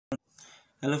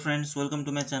Hello friends, welcome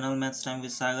to my channel Maths Time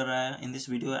with Sagar Raya. In this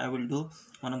video, I will do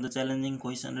one of the challenging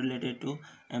question related to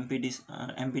MP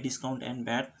discount and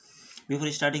VAT. Before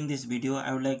starting this video,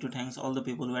 I would like to thank all the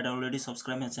people who had already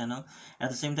subscribed my channel. At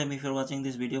the same time, if you are watching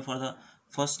this video for the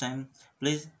first time,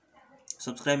 please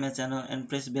subscribe my channel and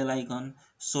press bell icon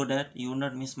so that you will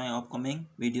not miss my upcoming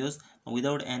videos.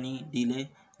 Without any delay,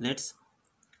 let's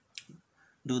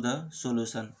do the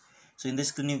solution. So in this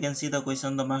screen you can see the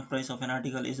question. The mark price of an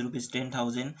article is rupees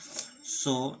 10,000.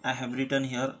 So I have written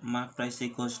here mark price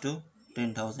equals to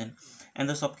 10,000 and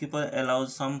the shopkeeper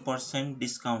allows some percent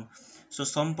discount. So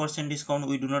some percent discount,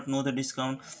 we do not know the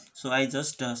discount, so I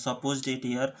just supposed it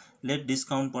here. Let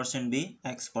discount percent be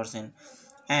X percent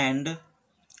and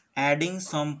adding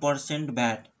some percent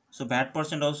VAT. So VAT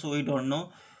percent also we don't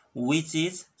know which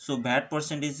is, so VAT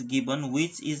percent is given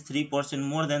which is 3%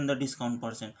 more than the discount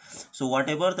percent. So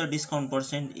whatever the discount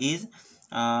percent is,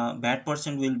 VAT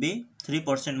percent will be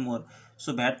 3% more.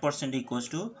 So VAT percent equals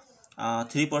to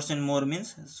 3% more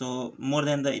means, so more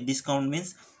than the discount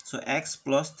means, so X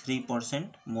plus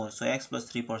 3% more. So X plus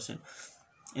 3%.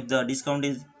 If the discount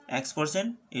is X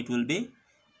percent, it will be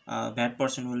VAT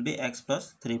percent will be X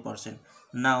plus 3%.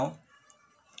 Now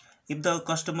if the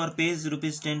customer pays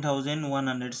rupees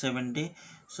 10,170,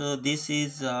 so this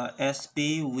is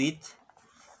SP with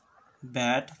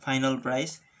VAT. Final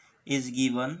price is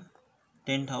given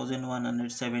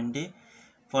 10,170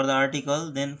 for the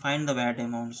article. Then find the VAT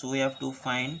amount. So we have to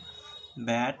find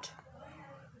VAT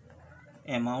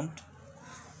amount.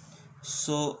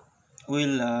 So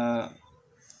we'll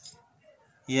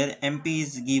here MP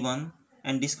is given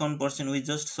and discount percent we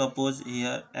just suppose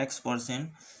here X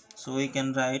percent. So we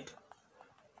can write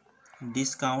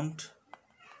discount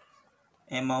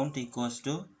amount equals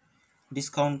to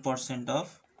discount percent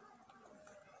of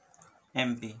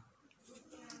MP.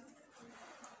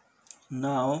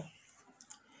 Now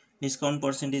discount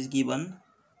percent is given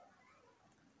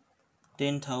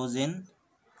 10,000,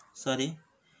 sorry,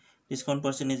 discount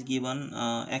percent is given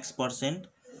X percent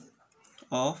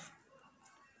of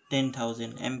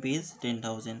 10,000. MP is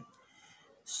 10,000.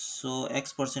 So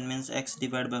X percent means X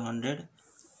divided by 100,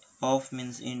 of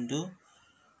means into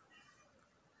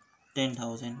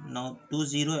 10,000. Now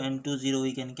 20 and 20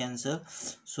 we can cancel,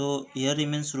 so here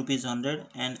remains rupees 100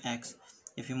 and X.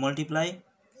 If you multiply,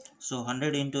 so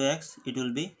 100 into X, it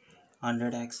will be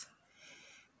 100X.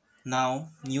 Now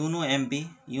you know MP,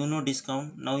 you know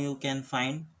discount. Now you can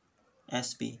find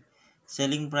SP.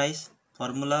 Selling price,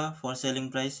 formula for selling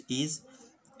price is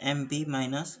MP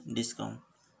minus discount.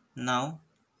 Now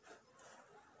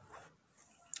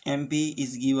MP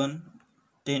is given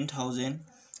 10,000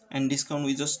 and discount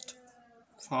we just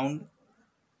found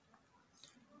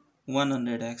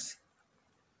 100X.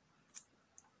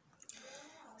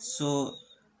 So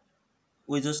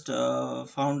we just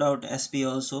found out SP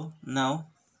also. Now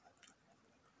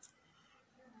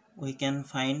we can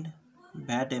find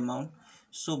VAT amount.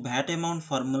 So VAT amount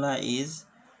formula is,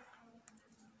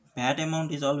 VAT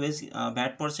amount is always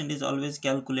VAT percent is always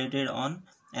calculated on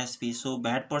SP. So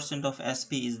VAT percent of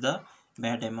SP is the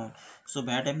VAT amount. So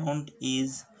VAT amount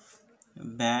is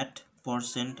VAT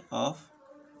percent of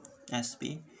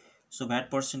SP. So VAT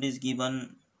percent is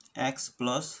given X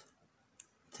plus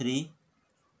 3%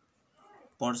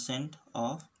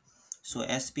 of, so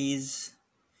SP is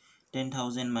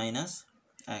 10,000 minus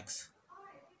X.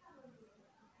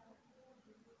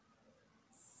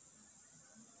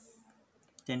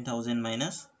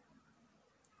 minus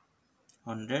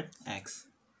 100X.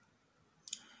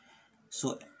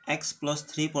 So X plus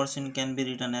 3% can be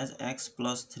written as X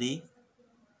plus 3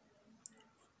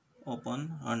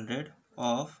 upon 100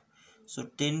 of, so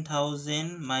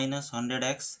 10,000 minus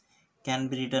 100X can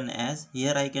be written as,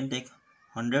 here I can take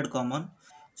 100 common,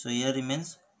 so here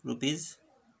remains rupees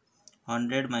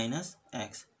 100 minus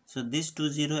X. So this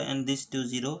 20 and this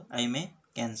 20 I may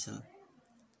cancel.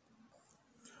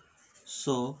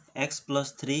 So X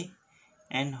plus 3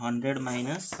 and 100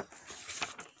 minus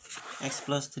X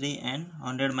plus 3 and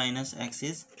 100 minus X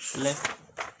is left.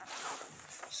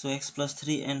 So X plus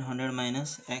 3 and 100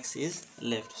 minus X is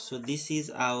left. So this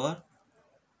is our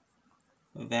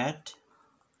VAT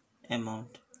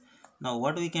amount. Now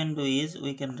what we can do is,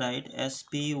 we can write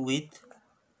SP with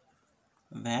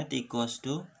VAT equals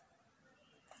to,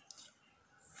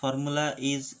 formula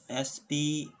is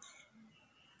SP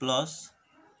plus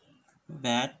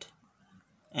VAT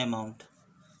amount.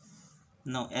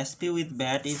 Now SP with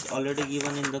VAT is already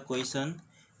given in the question,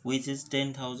 which is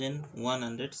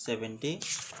 10,170.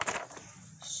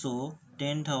 So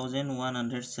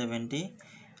 10,170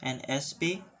 and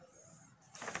SP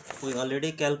we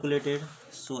already calculated.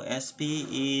 So SP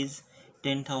is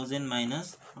 10,000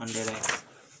 minus 100x.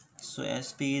 So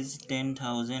SP is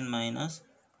 10,000 minus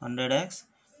 100x,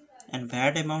 and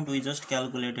VAT amount we just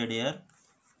calculated here,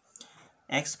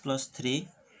 x plus 3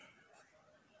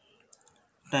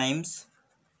 times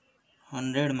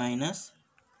 100 minus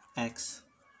x.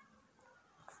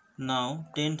 Now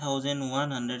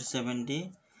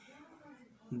 10,170,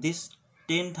 this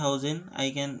 10,000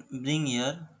 I can bring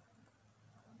here,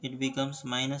 it becomes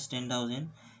minus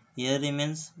 10,000, here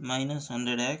remains minus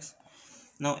 100x.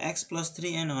 Now x plus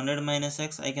 3 and 100 minus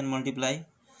x I can multiply,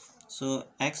 so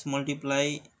x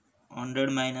multiply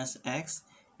 100 minus x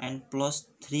and plus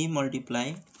 3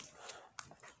 multiply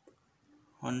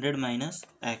 100 minus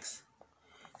x.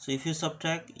 So if you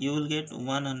subtract, you will get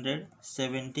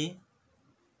 170,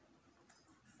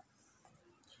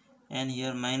 and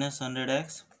here minus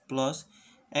 100x plus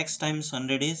x times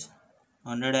 100 is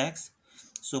 100x,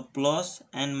 so plus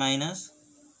and minus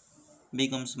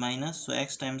becomes minus, so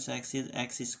x times x is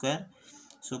x square,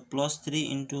 so plus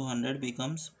 3 into 100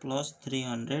 becomes plus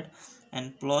 300,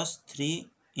 and plus 3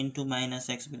 into minus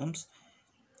x becomes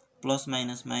plus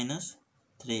minus minus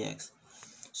 3x.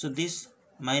 So this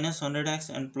minus 100x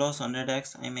and plus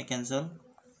 100x I may cancel.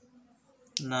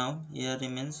 Now here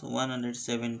remains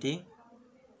 170,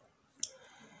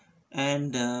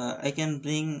 and I can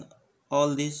bring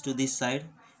all this to this side,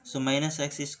 so minus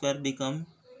x square become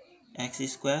x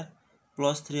square,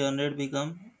 plus 300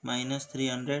 become minus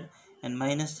 300, and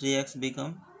minus 3x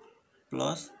become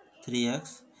plus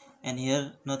 3x, and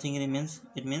here nothing remains,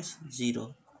 it means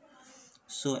 0.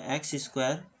 So x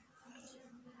square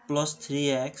plus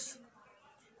 3x,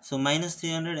 so minus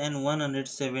 300 and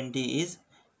 170 is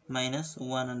minus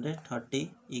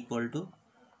 130 equal to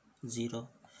 0.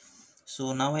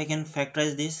 So now I can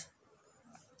factorize this.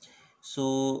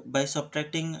 So by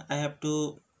subtracting I have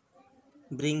to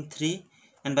bring 3,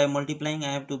 and by multiplying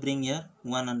I have to bring here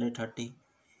 130.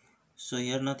 So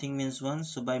here nothing means 1,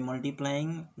 so by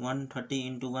multiplying 130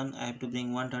 into 1 I have to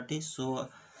bring 130, so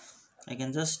I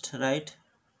can just write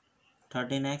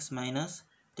 13x minus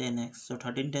 10x. So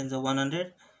 13 tens are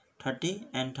 130,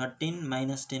 and 13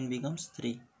 minus 10 becomes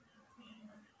 3.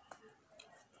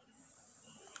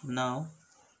 Now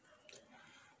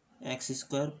x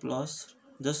square plus,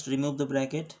 just remove the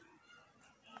bracket.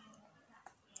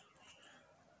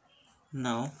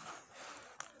 Now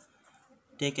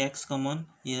take x common,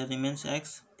 here remains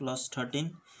x plus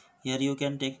 13, here you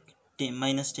can take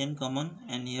minus 10 common,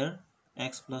 and here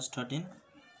x plus 13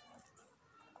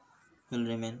 will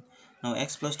remain. Now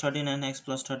x plus 13 and x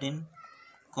plus 13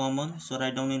 common, so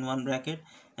write down in one bracket,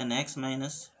 and x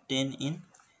minus 10 in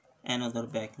another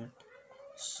bracket.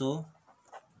 So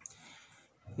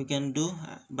you can do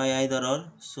by either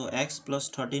or, so x plus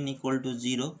 13 equal to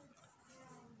 0,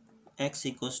 x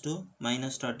equals to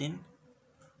minus 13,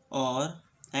 or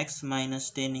x minus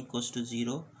 10 equals to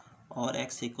 0, or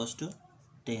x equals to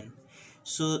 10.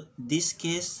 So this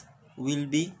case will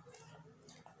be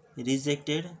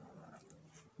rejected.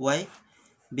 Why?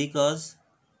 Because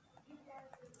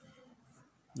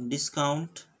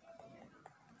discount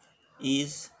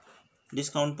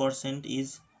percent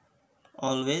is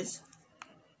always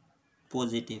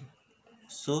positive.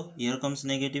 So here comes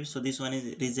negative, so this one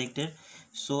is rejected.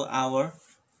 So our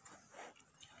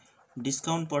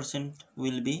discount percent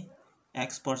will be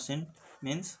x percent,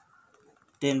 means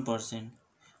 10%.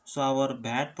 So our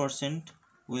VAT percent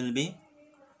will be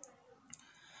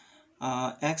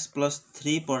x plus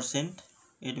 3%,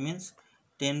 it means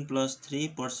 10 plus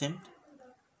 3%,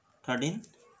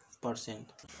 13%.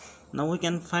 Now we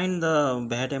can find the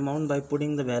VAT amount by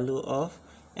putting the value of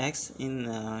x in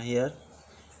here.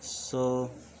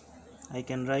 So I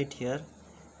can write here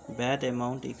VAT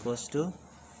amount equals to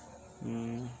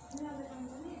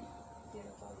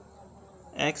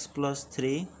x plus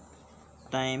 3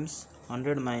 times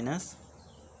 100 minus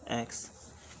x.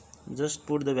 Just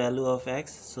put the value of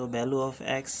x, so value of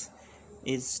x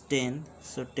is 10,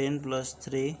 so 10 plus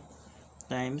 3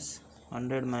 times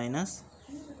 100 minus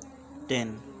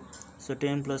 10, so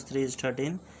 10 plus 3 is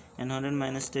 13, and 100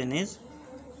 minus 10 is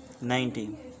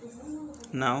 90.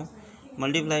 Now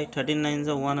multiply 13 9s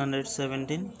are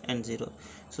 117 and 0,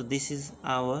 so this is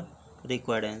our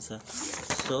required answer.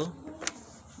 So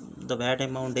the VAT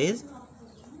amount is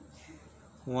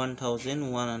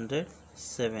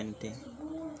 1170.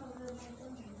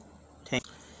 Thank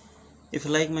you. If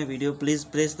you like my video, please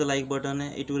press the like button.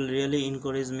 It will really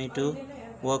encourage me to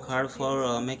work hard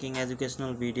for making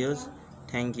educational videos.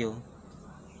 Thank you.